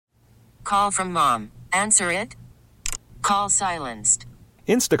Call from mom. Answer it. Call silenced.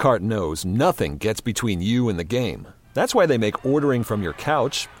 Instacart knows nothing gets between you and the game. That's why they make ordering from your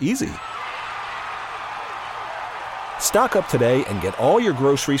couch easy. Stock up today and get all your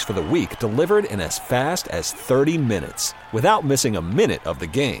groceries for the week delivered in as fast as 30 minutes without missing a minute of the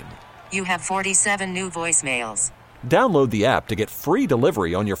game. You have 47 new voicemails. Download the app to get free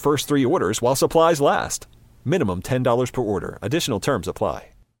delivery on your first 3 orders while supplies last. Minimum $10 per order. Additional terms apply.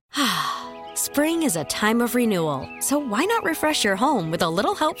 Spring is a time of renewal, so why not refresh your home with a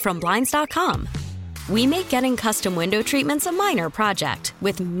little help from Blinds.com? We make getting custom window treatments a minor project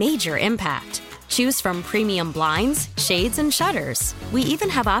with major impact. Choose from premium blinds, shades, and shutters. We even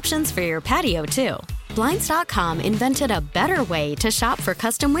have options for your patio, too. Blinds.com invented a better way to shop for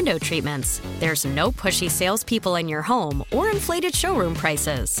custom window treatments. There's no pushy salespeople in your home or inflated showroom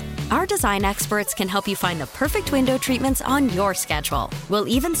prices. Our design experts can help you find the perfect window treatments on your schedule. We'll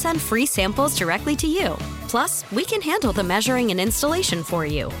even send free samples directly to you. Plus, we can handle the measuring and installation for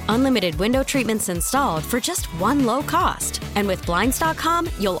you. Unlimited window treatments installed for just one low cost. And with Blinds.com,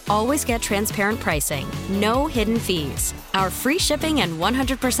 you'll always get transparent pricing. No hidden fees. Our free shipping and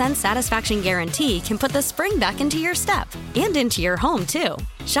 100% satisfaction guarantee can put the spring back into your step and into your home, too.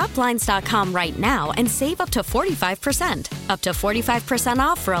 Shop Blinds.com right now and save up to 45%. Up to 45%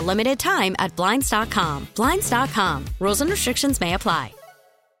 off for a limited time at Blinds.com. Blinds.com. Rules and restrictions may apply.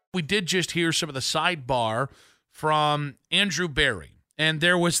 We did just hear some of the sidebar from Andrew Berry. And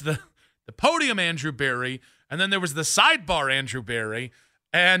there was the podium Andrew Berry, and then there was the sidebar Andrew Berry.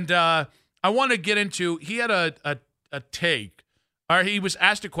 And I want to get into, he had a take, or he was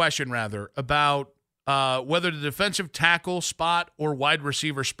asked a question, rather, about whether the defensive tackle spot or wide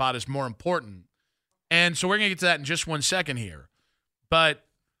receiver spot is more important. And so we're going to get to that in just 1 second here. But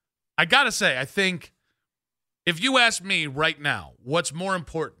I got to say, I think if you ask me right now, what's more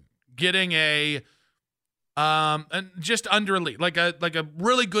important, getting a just under elite, like a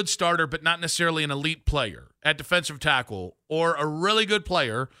really good starter, but not necessarily an elite player at defensive tackle, or a really good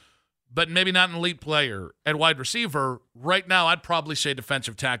player, but maybe not an elite player at wide receiver, right now I'd probably say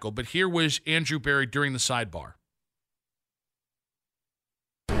defensive tackle. But here was Andrew Berry during the sidebar.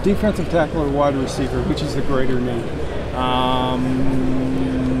 Defensive tackle or wide receiver, which is the greater need? All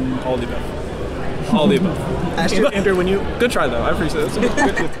the above. All the above. Andrew, good try though. I appreciate it.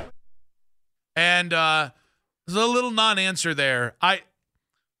 Good. And there's a little non-answer there.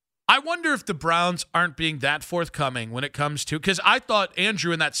 I wonder if the Browns aren't being that forthcoming when it comes to, because I thought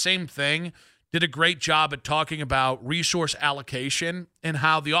Andrew in that same thing did a great job at talking about resource allocation and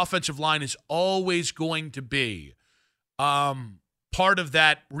how the offensive line is always going to be part of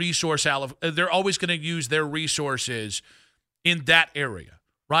that resource. They're always going to use their resources in that area,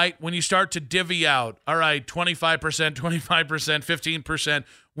 right? When you start to divvy out, all right, 25%, 25%, 15%,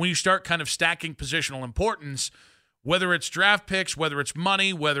 when you start kind of stacking positional importance, whether it's draft picks, whether it's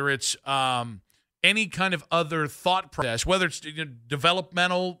money, whether it's any kind of other thought process, whether it's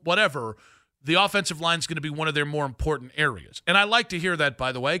developmental, whatever, the offensive line is going to be one of their more important areas. And I like to hear that,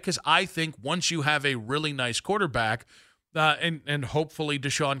 by the way, because I think once you have a really nice quarterback, and hopefully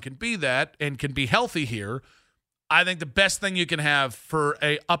Deshaun can be that and can be healthy here, I think the best thing you can have for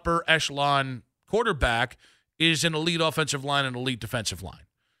a upper echelon quarterback is an elite offensive line and elite defensive line.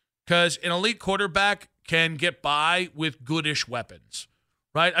 Because an elite quarterback can get by with goodish weapons,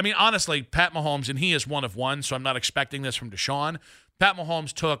 right? I mean, honestly, Pat Mahomes, and he is one of one, so I'm not expecting this from Deshaun. Pat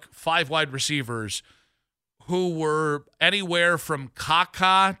Mahomes took 5 wide receivers who were anywhere from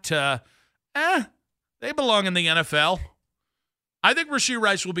caca to, they belong in the NFL. I think Rashee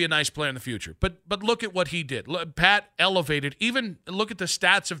Rice will be a nice player in the future, but look at what he did. Pat elevated, even look at the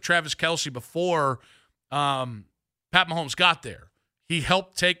stats of Travis Kelce before Pat Mahomes got there. He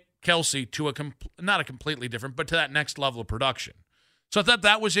helped take Kelce to not a completely different, but to that next level of production. So I thought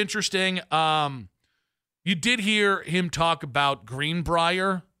that was interesting. You did hear him talk about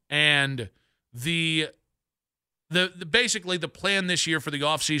Greenbrier and the basically the plan this year for the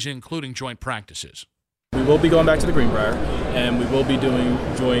offseason, including joint practices. We will be going back to the Greenbrier, and we will be doing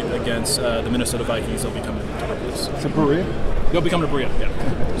joint against the Minnesota Vikings. They'll be coming to Minneapolis. So Berea? They'll be coming to Berea,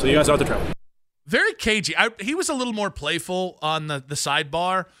 yeah. So you guys don't have to travel. Very cagey. He was a little more playful on the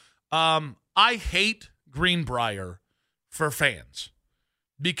sidebar. I hate Greenbrier for fans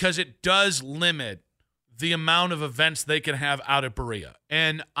because it does limit the amount of events they can have out at Berea.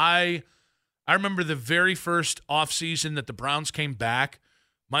 And I remember the very first offseason that the Browns came back,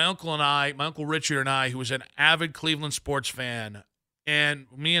 my uncle Richard and I, who was an avid Cleveland sports fan, and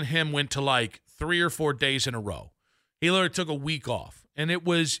me and him went to like 3 or 4 days in a row. He literally took a week off. And it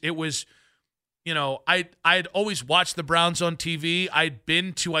was I'd always watched the Browns on TV. I'd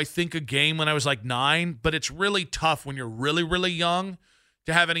been to, I think, a game when I was like 9, but it's really tough when you're really, really young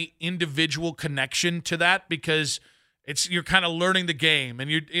to have any individual connection to that because you're kind of learning the game.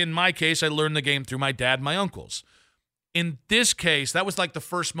 And in my case, I learned the game through my dad and my uncles. In this case, that was like the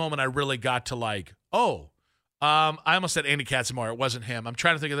first moment I really got to like, I almost said Andy Katzenmoyer. It wasn't him. I'm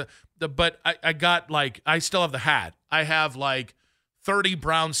trying to think of but I got like, I still have the hat. I have like 30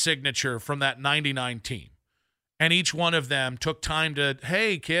 Brown signature from that 99 team. And each one of them took time to,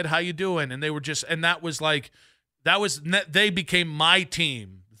 hey, kid, how you doing? And they were just, and they became my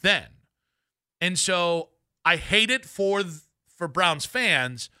team then. And so I hate it for Browns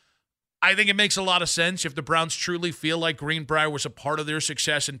fans. I think it makes a lot of sense if the Browns truly feel like Greenbrier was a part of their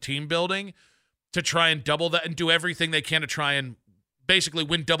success in team building to try and double that and do everything they can to try and basically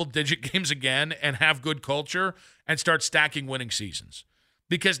win double-digit games again and have good culture and start stacking winning seasons.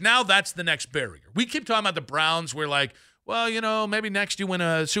 Because now that's the next barrier. We keep talking about the Browns. We're like, well, maybe next you win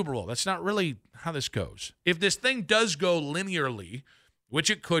a Super Bowl. That's not really how this goes. If this thing does go linearly, which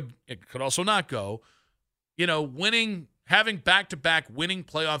it could also not go, having back-to-back winning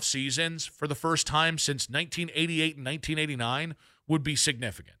playoff seasons for the first time since 1988 and 1989 would be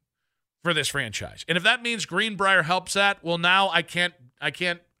significant for this franchise. And if that means Greenbrier helps that, well, now I can't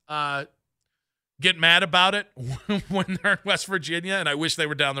get mad about it when they're in West Virginia, and I wish they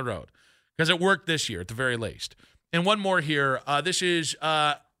were down the road because it worked this year at the very least. And one more here. This is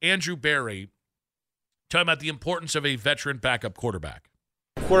Andrew Berry talking about the importance of a veteran backup quarterback.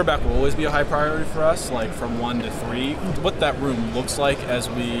 Quarterback will always be a high priority for us, like from 1 to 3. What that room looks like as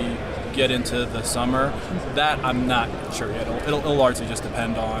we get into the summer, that I'm not sure yet. It'll largely just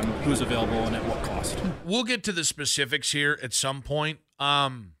depend on who's available and at what cost. We'll get to the specifics here at some point. I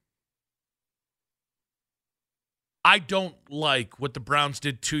don't like what the Browns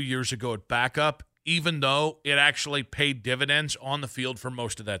did 2 years ago at backup, even though it actually paid dividends on the field for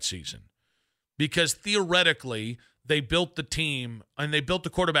most of that season. Because theoretically, they built the team and they built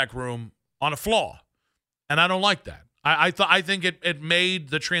the quarterback room on a flaw. And I don't like that. I think it made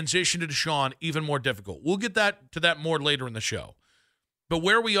the transition to Deshaun even more difficult. We'll get to that more later in the show. But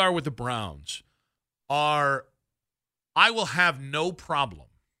where we are with the Browns I will have no problem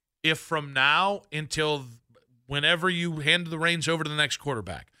if from now until whenever you hand the reins over to the next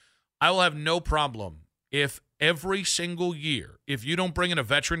quarterback, I will have no problem if every single year, if you don't bring in a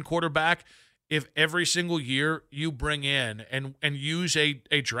veteran quarterback, if every single year you bring in and use a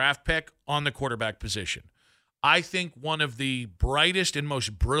draft pick on the quarterback position. I think one of the brightest and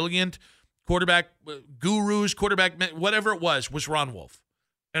most brilliant quarterback gurus, whatever it was Ron Wolf.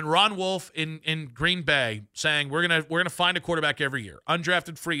 And Ron Wolf in Green Bay saying we're gonna find a quarterback every year.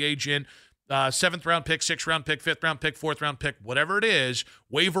 Undrafted free agent, 7th round pick, 6th round pick, 5th round pick, 4th round pick, whatever it is,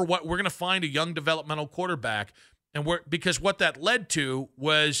 we're gonna find a young developmental quarterback. And because what that led to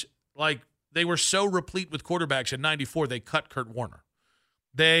was like they were so replete with quarterbacks in '94 they cut Kurt Warner.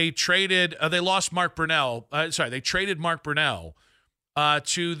 They traded. They lost Mark Brunell. They traded Mark Brunell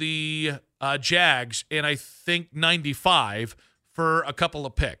to the Jags in I think '95 for a couple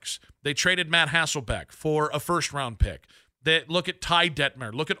of picks. They traded Matt Hasselbeck for a first-round pick. Look at Ty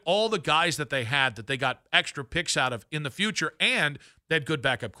Detmer. Look at all the guys that they had that they got extra picks out of in the future, and they had good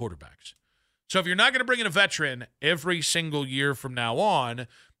backup quarterbacks. So if you're not going to bring in a veteran every single year from now on,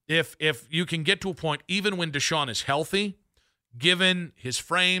 if you can get to a point, even when Deshaun is healthy, given his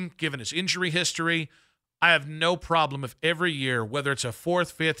frame, given his injury history, I have no problem if every year, whether it's a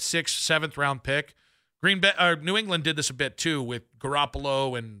 4th, 5th, 6th, 7th round pick, New England did this a bit too with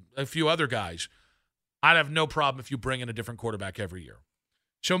Garoppolo and a few other guys. I'd have no problem if you bring in a different quarterback every year.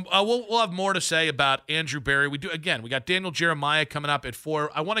 So we'll have more to say about Andrew Berry. We got Daniel Jeremiah coming up at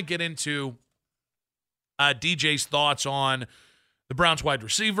 4. I want to get into DJ's thoughts on the Browns wide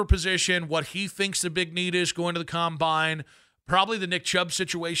receiver position, what he thinks the big need is going to the combine, probably the Nick Chubb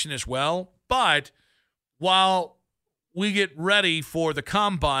situation as well. But while we get ready for the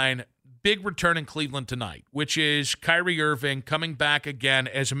combine, big return in Cleveland tonight, which is Kyrie Irving coming back again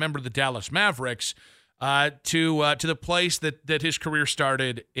as a member of the Dallas Mavericks to the place that his career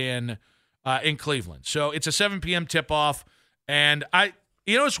started in Cleveland. So it's a 7 p.m. tip-off, and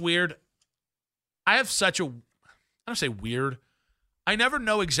it's weird. I have such a, I don't say weird, I never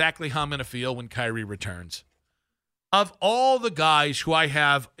know exactly how I'm going to feel when Kyrie returns. Of all the guys who I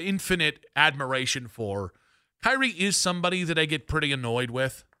have infinite admiration for, Kyrie is somebody that I get pretty annoyed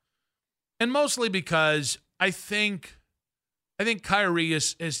with. And mostly because I think Kyrie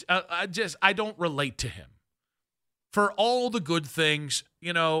is I don't relate to him. For all the good things,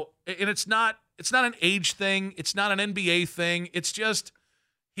 and it's not an age thing, it's not an NBA thing, it's just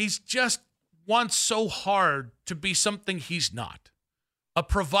he's just wants so hard to be something he's not, a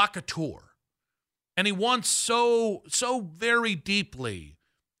provocateur. And he wants so very deeply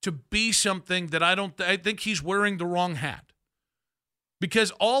to be something that I think he's wearing the wrong hat.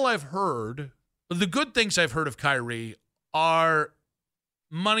 Because all I've heard, the good things I've heard of Kyrie are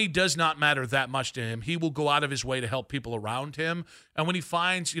money does not matter that much to him. He will go out of his way to help people around him. And when he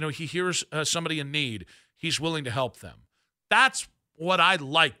finds, he hears somebody in need, he's willing to help them. That's what I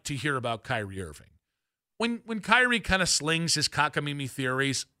like to hear about Kyrie Irving. When Kyrie kind of slings his cockamamie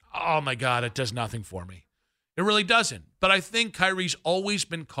theories, oh my God, it does nothing for me. It really doesn't. But I think Kyrie's always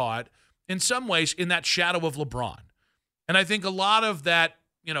been caught, in some ways, in that shadow of LeBron. And I think a lot of that,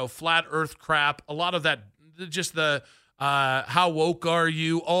 flat earth crap, a lot of that, just the how woke are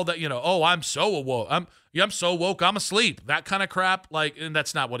you, all that, I'm so woke. I'm so woke, I'm asleep. That kind of crap. And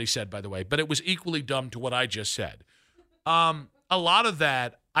that's not what he said, by the way, but it was equally dumb to what I just said. A lot of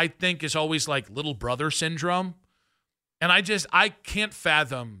that, I think, is always like little brother syndrome. And I can't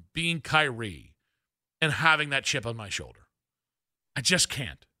fathom being Kyrie and having that chip on my shoulder. I just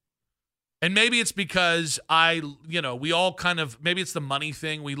can't. And maybe it's because we all maybe it's the money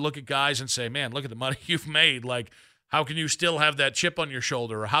thing. We look at guys and say, man, look at the money you've made. Like, how can you still have that chip on your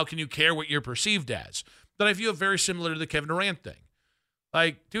shoulder? Or how can you care what you're perceived as? But I view it very similar to the Kevin Durant thing.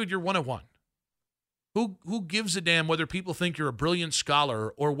 Like, dude, you're 1-1. Who gives a damn whether people think you're a brilliant scholar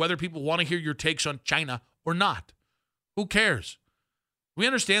or whether people want to hear your takes on China or not? Who cares? We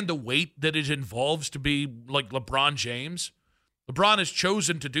understand the weight that it involves to be like LeBron James. LeBron has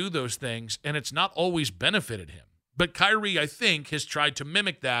chosen to do those things, and it's not always benefited him. But Kyrie, I think, has tried to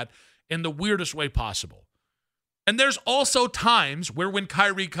mimic that in the weirdest way possible. And there's also times where when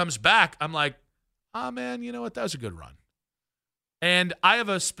Kyrie comes back, I'm like, man, you know what? That was a good run. And I have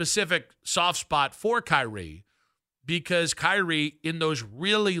a specific soft spot for Kyrie because Kyrie, in those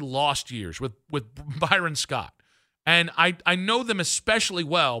really lost years with Byron Scott, and I know them especially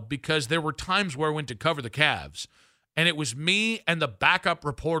well because there were times where I went to cover the Cavs, and it was me and the backup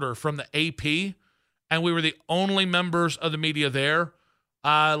reporter from the AP, and we were the only members of the media there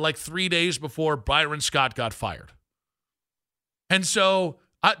 3 days before Byron Scott got fired. And so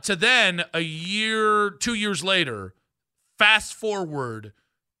to then, 2 years later, fast forward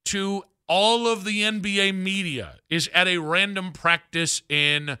to all of the NBA media is at a random practice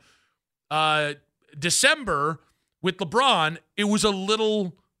in December with LeBron. It was a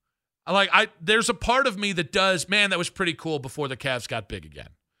little there's a part of me that does, man, that was pretty cool before the Cavs got big again.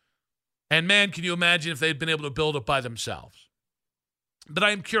 And man, can you imagine if they'd been able to build it by themselves? But I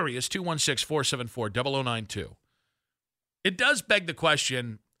am curious, 216-474-0092. It does beg the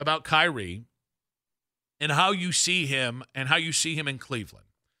question about Kyrie and how you see him and how you see him in Cleveland.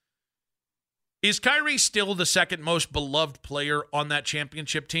 Is Kyrie still the second most beloved player on that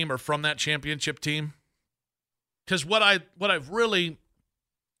championship team or from that championship team? Because what I've really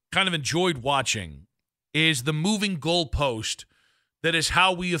kind of enjoyed watching is the moving goalpost that is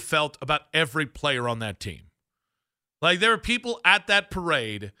how we have felt about every player on that team. Like, there are people at that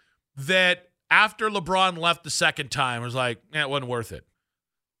parade that after LeBron left the second time was like, it wasn't worth it.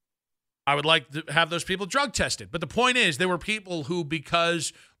 I would like to have those people drug tested. But the point is, there were people who,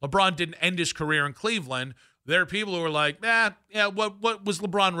 because LeBron didn't end his career in Cleveland, there are people who were like, what was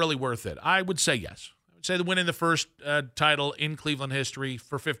LeBron really worth it? I would say yes. I would say the winning the first title in Cleveland history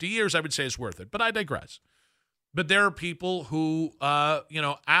for 50 years, I would say is worth it. But I digress. But there are people who,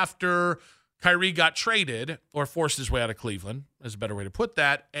 after Kyrie got traded or forced his way out of Cleveland, is a better way to put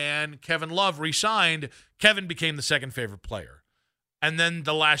that, and Kevin Love re-signed, Kevin became the second favorite player. And then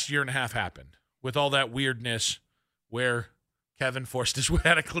the last year and a half happened with all that weirdness where Kevin forced his way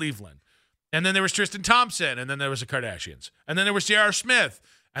out of Cleveland. And then there was Tristan Thompson, and then there was the Kardashians. And then there was J.R. Smith,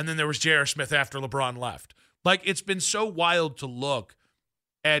 and then there was J.R. Smith after LeBron left. Like, it's been so wild to look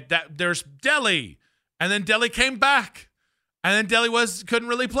at that. There's Delly, and then Delly came back. And then Delly couldn't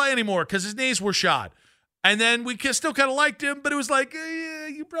really play anymore because his knees were shot. And then we still kind of liked him, but it was like,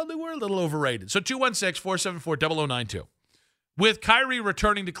 you probably were a little overrated. So 216-474-0092. With Kyrie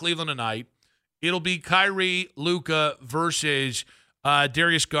returning to Cleveland tonight, it'll be Kyrie, Luka versus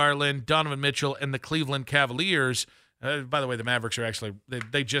Darius Garland, Donovan Mitchell, and the Cleveland Cavaliers. By the way, the Mavericks are actually,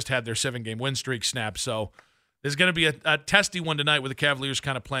 they just had their 7-game win streak snap. So there's going to be a testy one tonight with the Cavaliers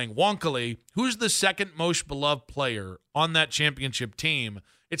kind of playing wonkily. Who's the second most beloved player on that championship team?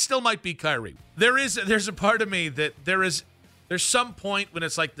 It still might be Kyrie. There's a part of me that there's some point when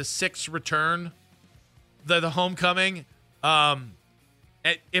it's like the sixth return, the homecoming.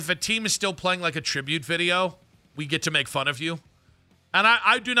 If a team is still playing like a tribute video, we get to make fun of you. And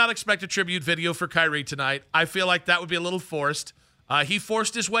I do not expect a tribute video for Kyrie tonight. I feel like that would be a little forced. He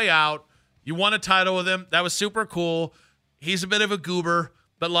forced his way out. You won a title with him. That was super cool. He's a bit of a goober,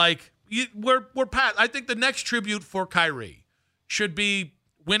 but we're past. I think the next tribute for Kyrie should be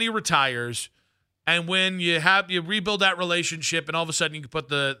when he retires and when you rebuild that relationship, and all of a sudden you can put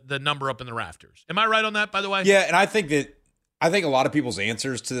the number up in the rafters. Am I right on that, by the way? Yeah, and I think a lot of people's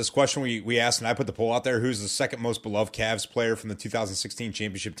answers to this question we asked, and I put the poll out there, who's the second most beloved Cavs player from the 2016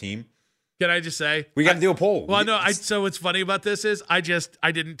 championship team? Can I just say? We got to do a poll. Well, no, so what's funny about this is I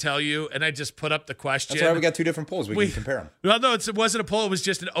didn't tell you, and I just put up the question. That's why we got two different polls. We can compare them. Well, no, it wasn't a poll. It was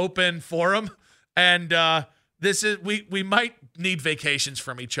just an open forum. And we might need vacations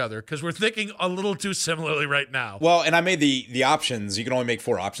from each other because we're thinking a little too similarly right now. Well, and I made the options. You can only make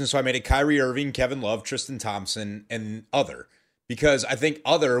 4 options. So I made it Kyrie Irving, Kevin Love, Tristan Thompson, and other. Because I think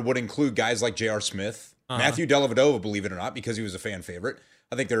other would include guys like J.R. Smith, Matthew Dellavedova, believe it or not, because he was a fan favorite.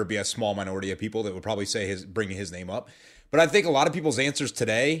 I think there would be a small minority of people that would probably say bringing his name up. But I think a lot of people's answers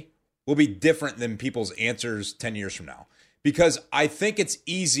today will be different than people's answers 10 years from now. Because I think it's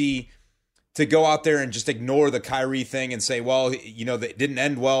easy to go out there and just ignore the Kyrie thing and say, well, that didn't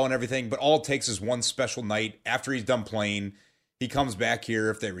end well and everything. But all it takes is one special night after he's done playing. He comes back here,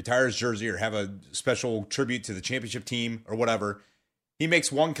 if they retire his jersey or have a special tribute to the championship team or whatever. He makes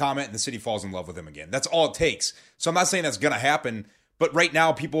one comment and the city falls in love with him again. That's all it takes. So I'm not saying that's going to happen. But right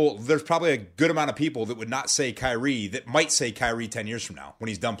now, there's probably a good amount of people that would not say Kyrie, that might say Kyrie 10 years from now when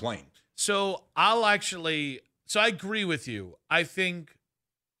he's done playing. So I agree with you. I think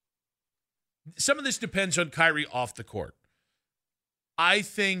some of this depends on Kyrie off the court. I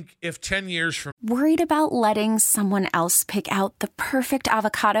think if 10 years from... Worried about letting someone else pick out the perfect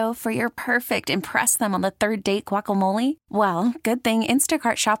avocado for your perfect impress them on the third date guacamole? Well, good thing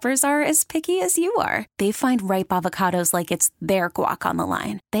Instacart shoppers are as picky as you are. They find ripe avocados like it's their guac on the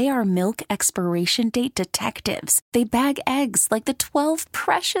line. They are milk expiration date detectives. They bag eggs like the 12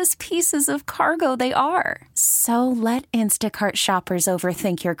 precious pieces of cargo they are. So let Instacart shoppers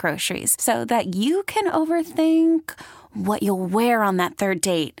overthink your groceries so that you can overthink what you'll wear on that third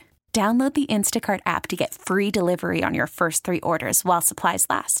date. Download the Instacart app to get free delivery on your first 3 orders while supplies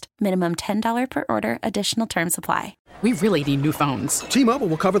last. Minimum $10 per order. Additional terms apply. We really need new phones. T-Mobile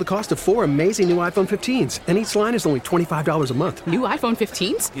will cover the cost of 4 amazing new iPhone 15s, and each line is only $25 a month. New iPhone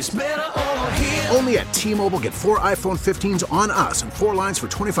 15s? It's better over here. Only at T-Mobile, get 4 iPhone 15s on us and 4 lines for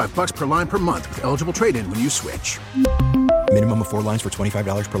 $25 per line per month with eligible trade-in when you switch. Minimum of 4 lines for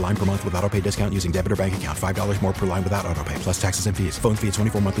 $25 per line per month with autopay discount using debit or bank account. $5 more per line without autopay, plus taxes and fees. Phone fee at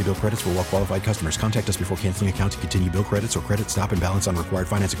 24 monthly bill credits for well-qualified customers. Contact us before canceling account to continue bill credits or credit stop and balance on required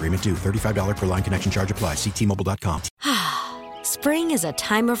finance agreement due. $35 per line connection charge applies. See T-Mobile.com. Spring is a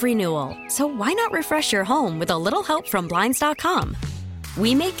time of renewal, so why not refresh your home with a little help from Blinds.com?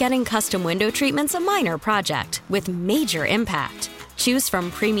 We make getting custom window treatments a minor project with major impact. Choose from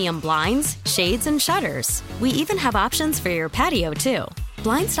premium blinds, shades, and shutters. We even have options for your patio, too.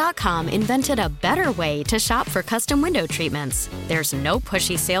 Blinds.com invented a better way to shop for custom window treatments. There's no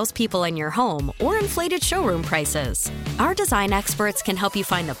pushy salespeople in your home or inflated showroom prices. Our design experts can help you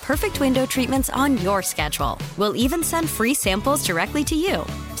find the perfect window treatments on your schedule. We'll even send free samples directly to you.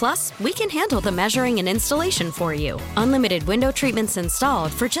 Plus, we can handle the measuring and installation for you. Unlimited window treatments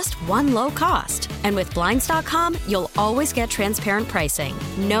installed for just one low cost. And with Blinds.com, you'll always get transparent pricing.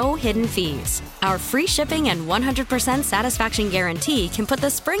 No hidden fees. Our free shipping and 100% satisfaction guarantee can put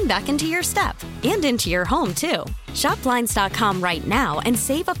the spring back into your step and into your home, too. Shop Blinds.com right now and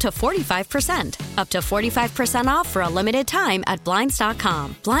save up to 45%. Up to 45% off for a limited time at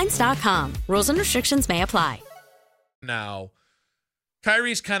Blinds.com. Blinds.com. Rules and restrictions may apply. Now,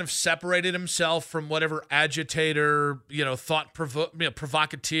 Kyrie's kind of separated himself from whatever agitator,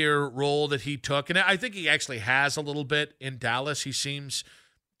 provocateur role that he took. And I think he actually has a little bit in Dallas. He seems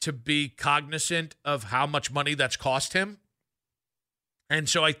to be cognizant of how much money that's cost him. And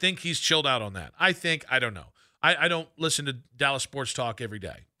so I think he's chilled out on that. I don't know. I don't listen to Dallas sports talk every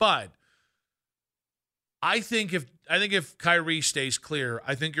day. But I think if Kyrie stays clear,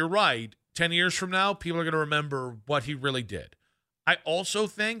 I think you're right. 10 years from now, people are going to remember what he really did. I also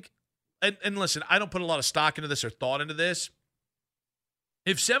think, and listen, I don't put a lot of stock into this or thought into this.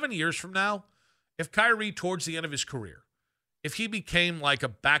 If 7 years from now, if Kyrie towards the end of his career, if he became like a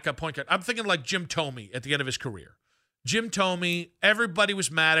backup point guard, I'm thinking like Jim Thome at the end of his career. Jim Thome, everybody was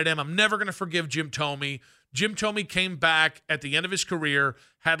mad at him. I'm never going to forgive Jim Thome. Jim Thome came back at the end of his career,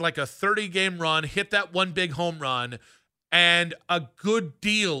 had like a 30-game run, hit that one big home run, and a good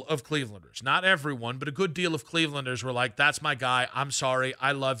deal of Clevelanders, not everyone, but a good deal of Clevelanders were like, that's my guy. I'm sorry.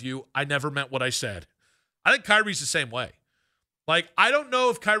 I love you. I never meant what I said. I think Kyrie's the same way. Like, I don't know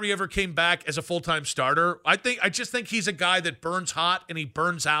if Kyrie ever came back as a full-time starter. I just think he's a guy that burns hot and he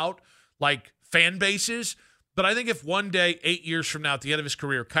burns out. like fan bases. But I think if one day, 8 years from now, at the end of his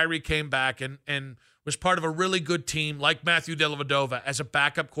career, Kyrie came back and was part of a really good team like Matthew Dellavedova as a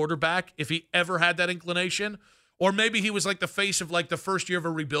backup quarterback, if he ever had that inclination, or maybe he was like the face of like the first year of a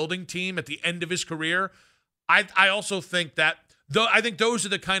rebuilding team at the end of his career, I also think that, though, I think those are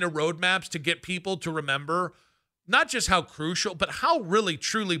the kind of roadmaps to get people to remember not just how crucial, but how really,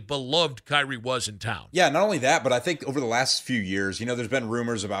 truly beloved Kyrie was in town. Yeah, not only that, but I think over the last few years, there's been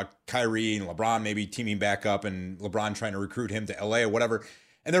rumors about Kyrie and LeBron maybe teaming back up and LeBron trying to recruit him to LA or whatever.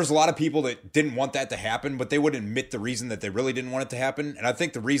 And there's a lot of people that didn't want that to happen, but they would admit the reason that they really didn't want it to happen. And I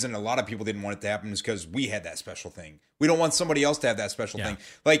think the reason a lot of people didn't want it to happen is because we had that special thing. We don't want somebody else to have that special thing.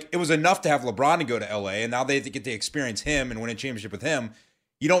 Like, it was enough to have LeBron to go to LA, and now they get to experience him and win a championship with him.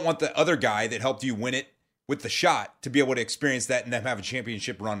 You don't want the other guy that helped you win it with the shot to be able to experience that and then have a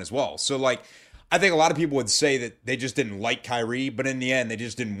championship run as well. So, like, I think a lot of people would say that they just didn't like Kyrie, but in the end, they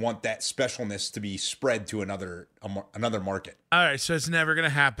just didn't want that specialness to be spread to another market. All right, so it's never going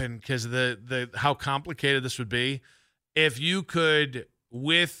to happen because the how complicated this would be if you could,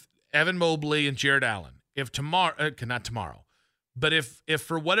 with Evan Mobley and Jared Allen, if tomorrow, not tomorrow, but if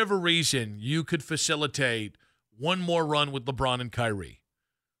for whatever reason you could facilitate one more run with LeBron and Kyrie,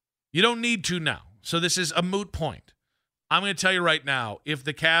 you don't need to now. So this is a moot point. I'm going to tell you right now, if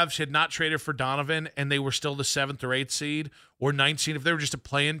the Cavs had not traded for Donovan and they were still the 7th or 8th seed or 9th seed, if they were just a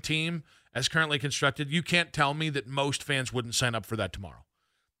play-in team as currently constructed, you can't tell me that most fans wouldn't sign up for that tomorrow.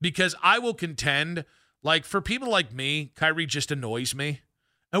 Because I will contend, like, for people like me, Kyrie just annoys me.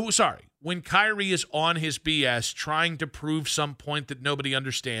 Oh, sorry. When Kyrie is on his BS trying to prove some point that nobody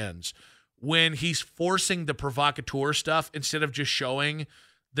understands, when he's forcing the provocateur stuff instead of just showing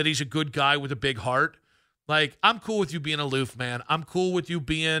that he's a good guy with a big heart, like, I'm cool with you being aloof, man. I'm cool with you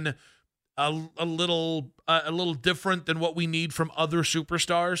being a little different than what we need from other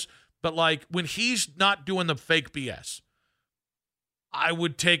superstars. But, like, when he's not doing the fake BS, I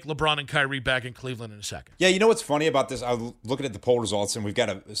would take LeBron and Kyrie back in Cleveland in a second. Yeah, you know what's funny about this? I'm looking at the poll results, and we've got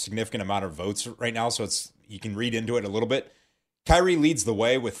a significant amount of votes right now, so you can read into it a little bit. Kyrie leads the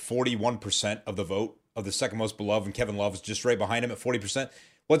way with 41% of the vote of the second most beloved, and Kevin Love is just right behind him at 40%.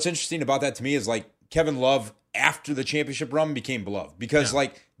 What's interesting about that to me is, like, Kevin Love, after the championship run, became beloved. Because,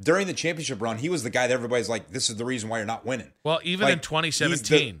 like, during the championship run, he was the guy that everybody's like, this is the reason why you're not winning. Well, even like, in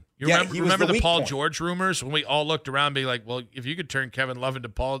 2017, remember the Paul George rumors when we all looked around being like, well, if you could turn Kevin Love into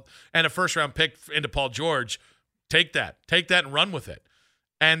Paul and a first-round pick into Paul George, take that and run with it.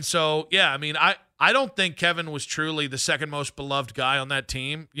 And so, yeah, I mean, I don't think Kevin was truly the second most beloved guy on that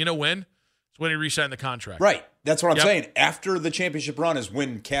team. You know when? It's when he re-signed the contract. Right. That's what I'm saying. After the championship run is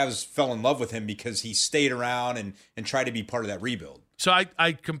when Cavs fell in love with him because he stayed around and tried to be part of that rebuild. So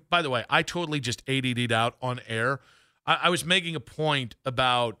by the way, I totally just ADD'd out on air. I was making a point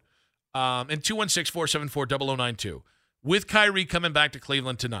about in 216-474-0092 with Kyrie coming back to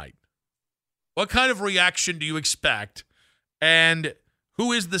Cleveland tonight. What kind of reaction do you expect? And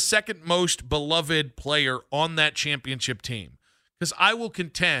who is the second most beloved player on that championship team? Because I will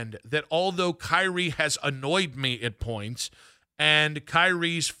contend that although Kyrie has annoyed me at points, and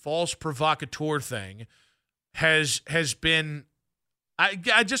Kyrie's false provocateur thing has been,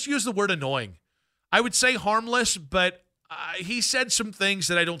 I just use the word annoying. I would say harmless, but he said some things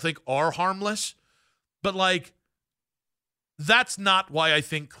that I don't think are harmless. But, like, that's not why I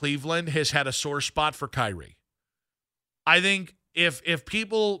think Cleveland has had a sore spot for Kyrie. I think if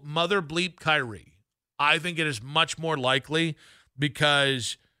people mother bleep Kyrie, I think it is much more likely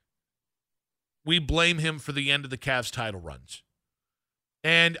because we blame him for the end of the Cavs title runs.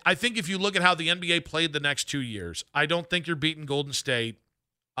 And I think if you look at how the NBA played the next 2 years, I don't think you're beating Golden State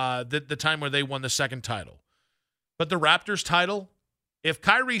the time where they won the second title. But the Raptors title, if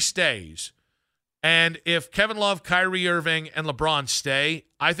Kyrie stays, and if Kevin Love, Kyrie Irving, and LeBron stay,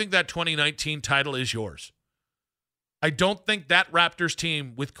 I think that 2019 title is yours. I don't think that Raptors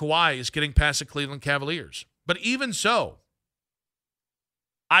team with Kawhi is getting past the Cleveland Cavaliers. But even so,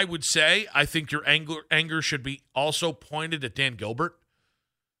 I would say I think your anger should be also pointed at Dan Gilbert.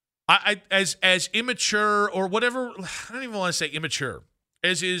 As immature or whatever, I don't even want to say immature,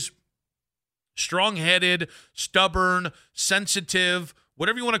 as is strong-headed, stubborn, sensitive,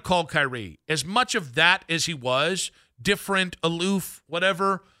 whatever you want to call Kyrie, as much of that as he was, different, aloof,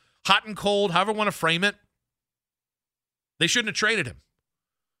 whatever, hot and cold, however you want to frame it, they shouldn't have traded him.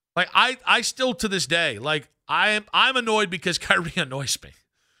 Like, I still to this day, like, I'm annoyed because Kyrie annoys me.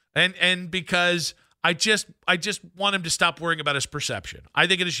 And because I just want him to stop worrying about his perception. I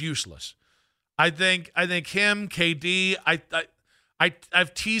think it is useless. I think him, KD,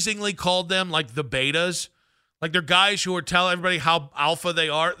 I've teasingly called them like the betas. Like, they're guys who are telling everybody how alpha they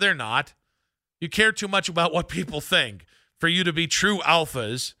are. They're not. You care too much about what people think for you to be true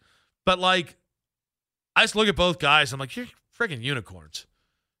alphas. But, like, I just look at both guys. I'm like, you're friggin' unicorns.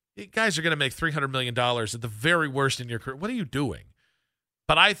 You guys are going to make $300 million at the very worst in your career. What are you doing?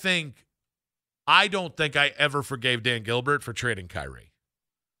 But I don't think I ever forgave Dan Gilbert for trading Kyrie.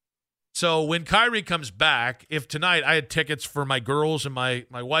 So when Kyrie comes back, if tonight I had tickets for my girls and my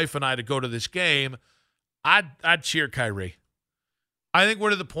wife and I to go to this game, I'd cheer Kyrie. I think we're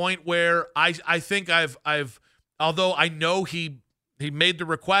to the point where I think I've although I know he made the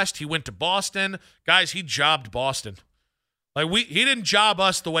request, he went to Boston. Guys, he jobbed Boston. Like he didn't job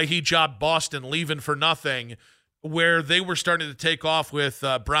us the way he jobbed Boston, leaving for nothing, where they were starting to take off with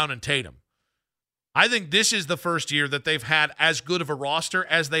Brown and Tatum. I think this is the first year that they've had as good of a roster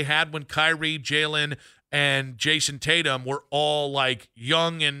as they had when Kyrie, Jalen, and Jason Tatum were all like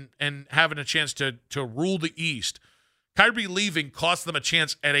young and having a chance to rule the East. Kyrie leaving cost them a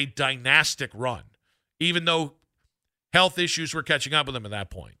chance at a dynastic run, even though health issues were catching up with him at that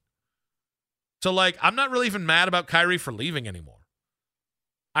point. So, like, I'm not really even mad about Kyrie for leaving anymore.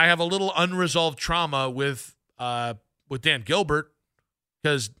 I have a little unresolved trauma with Dan Gilbert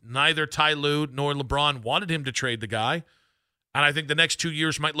because neither Ty Lue nor LeBron wanted him to trade the guy. And I think the next 2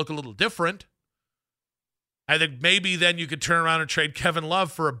 years might look a little different. I think maybe then you could turn around and trade Kevin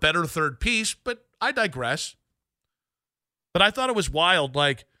Love for a better third piece, but I digress. But I thought it was wild.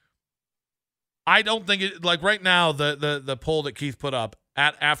 Like, I don't think it, like right now, the poll that Keith put up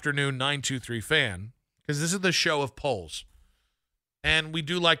at Afternoon 923 Fan, because this is the show of polls. And we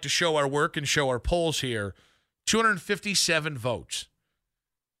do like to show our work and show our polls here. 257 votes.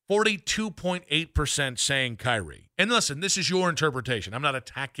 42.8% saying Kyrie. And listen, this is your interpretation. I'm not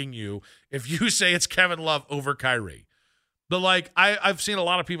attacking you if you say it's Kevin Love over Kyrie. But, like, I've seen a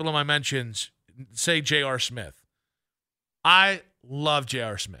lot of people in my mentions say J.R. Smith. I love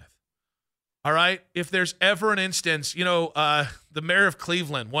J.R. Smith. All right? If there's ever an instance, the mayor of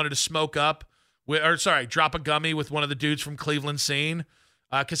Cleveland wanted to smoke up, drop a gummy with one of the dudes from Cleveland scene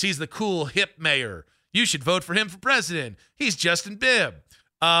because he's the cool, hip mayor. You should vote for him for president. He's Justin Bibb.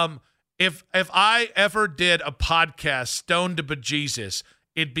 If I ever did a podcast stoned to bejesus,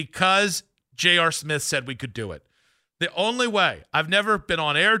 it'd because J.R. Smith said we could do it. The only way. I've never been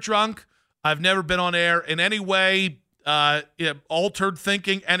on air drunk. I've never been on air in any way altered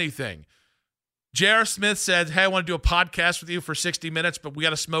thinking, anything. J.R. Smith said, hey, I want to do a podcast with you for 60 minutes, but we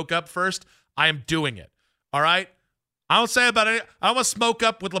got to smoke up first. I am doing it. All right? I don't say about it. I don't want to smoke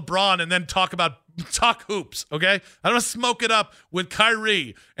up with LeBron and then talk hoops, okay? I don't want to smoke it up with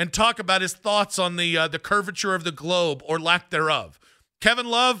Kyrie and talk about his thoughts on the curvature of the globe or lack thereof. Kevin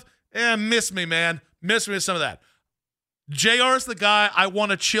Love, miss me, man. Miss me with some of that. JR is the guy I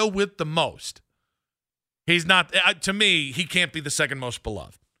want to chill with the most. He's not, to me, he can't be the second most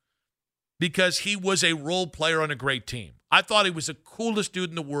beloved because he was a role player on a great team. I thought he was the coolest dude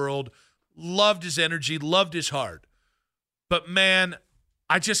in the world, loved his energy, loved his heart. But, man,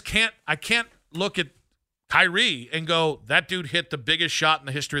 I can't look at Kyrie and go, that dude hit the biggest shot in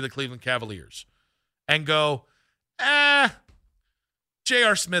the history of the Cleveland Cavaliers and go,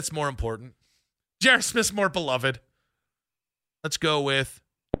 J.R. Smith's more important. J.R. Smith's more beloved. Let's go with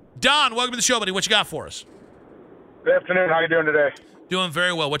Don. Welcome to the show, buddy. What you got for us? Good afternoon. How you doing today? Doing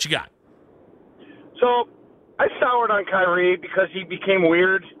very well. What you got? So I soured on Kyrie because he became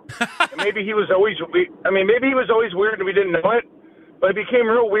weird. Maybe he was always weird and we didn't know it, but he became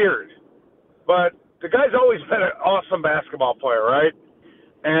real weird. But the guy's always been an awesome basketball player, right?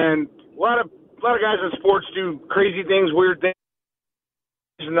 And a lot of guys in sports do crazy things, weird things,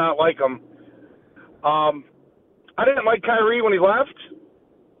 and not like him. I didn't like Kyrie when he left,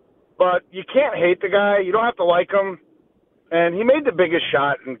 but you can't hate the guy. You don't have to like him. And he made the biggest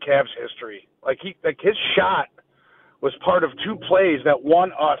shot in Cavs history. His shot was part of two plays that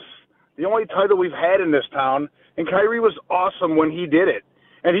won us the only title we've had in this town. And Kyrie was awesome when he did it.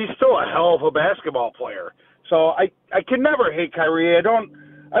 And he's still a hell of a basketball player. So I can never hate Kyrie. I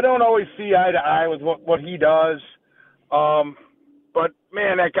don't always see eye to eye with what he does. But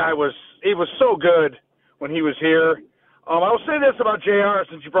man, that guy was so good when he was here. I will say this about JR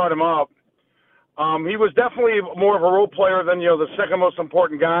since you brought him up. He was definitely more of a role player than the second most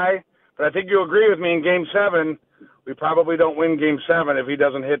important guy. But I think you'll agree with me in Game 7, we probably don't win Game 7 if he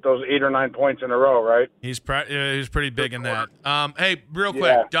doesn't hit those 8 or 9 points in a row, right? He's pretty big in that. Hey, real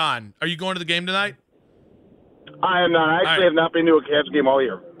quick, Don, are you going to the game tonight? I am not. I actually have not been to a Cavs game all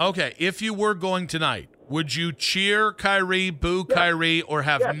year. Okay, if you were going tonight, would you cheer Kyrie, boo Kyrie, or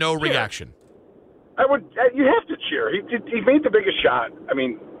have no reaction? I would. You have to cheer. He made the biggest shot. I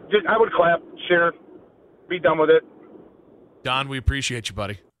mean, I would clap, cheer. be done with it. Don, we appreciate you,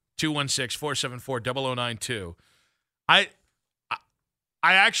 buddy. 216-474-0092. I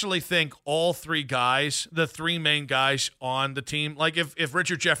actually think all three guys, the three main guys on the team, like if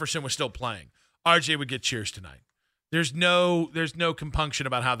Richard Jefferson was still playing, RJ would get cheers tonight. There's no compunction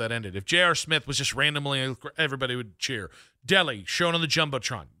about how that ended. If J.R. Smith was just randomly, everybody would cheer. Deli, shown on the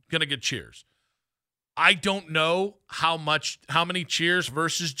Jumbotron, going to get cheers. I don't know how many cheers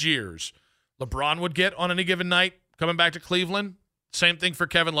versus jeers LeBron would get on any given night coming back to Cleveland. Same thing for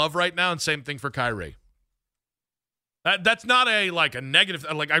Kevin Love right now, and same thing for Kyrie. That's not a negative.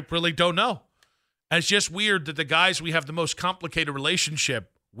 Like, I really don't know. It's just weird that the guys we have the most complicated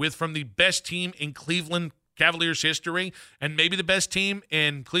relationship with from the best team in Cleveland Cavaliers history and maybe the best team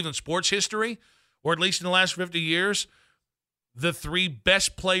in Cleveland sports history, or at least in the last 50 years, the three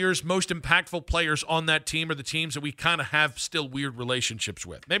best players, most impactful players on that team are the teams that we kind of have still weird relationships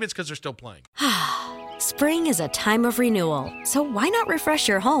with. Maybe it's because they're still playing. Spring is a time of renewal, so why not refresh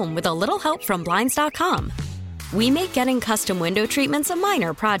your home with a little help from Blinds.com? We make getting custom window treatments a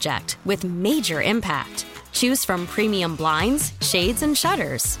minor project with major impact. Choose from premium blinds, shades, and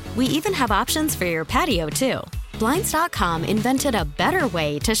shutters. We even have options for your patio, too. Blinds.com invented a better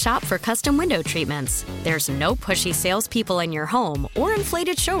way to shop for custom window treatments. There's no pushy salespeople in your home or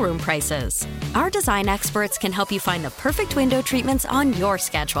inflated showroom prices. Our design experts can help you find the perfect window treatments on your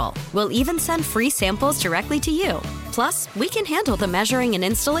schedule. We'll even send free samples directly to you. Plus, we can handle the measuring and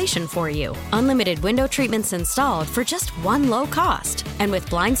installation for you. Unlimited window treatments installed for just one low cost. And with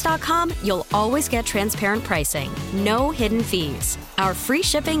Blinds.com, you'll always get transparent pricing. No hidden fees. Our free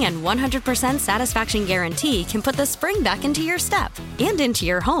shipping and 100% satisfaction guarantee can put the spring back into your step and into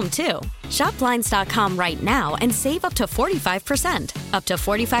your home, too. Shop Blinds.com right now and save up to 45%. Up to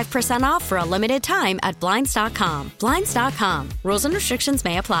 45% off for a limited time at Blinds.com. Blinds.com. Rules and restrictions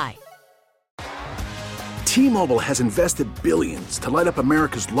may apply. T-Mobile has invested billions to light up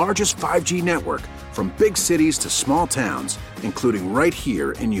America's largest 5G network, from big cities to small towns, including right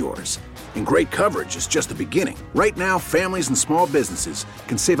here in yours. And great coverage is just the beginning. Right now, families and small businesses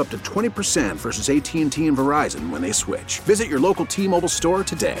can save up to 20% versus AT&T and Verizon when they switch. Visit your local T-Mobile store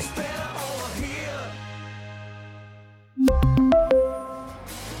today.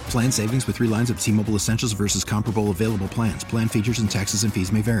 Plan savings with 3 lines of T-Mobile Essentials versus comparable available plans. Plan features and taxes and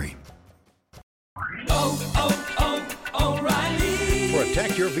fees may vary.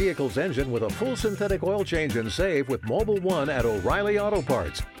 Protect your vehicle's engine with a full synthetic oil change and save with Mobile One at O'Reilly Auto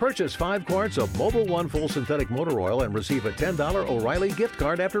Parts. Purchase 5 quarts of Mobile One full synthetic motor oil and receive a $10 O'Reilly gift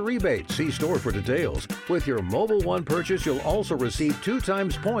card after rebate. See store for details. With your Mobile One purchase, you'll also receive 2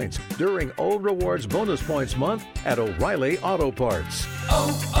 times points during O Rewards Bonus Points Month at O'Reilly Auto Parts.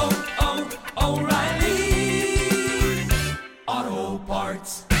 O'Reilly Auto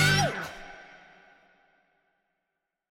Parts.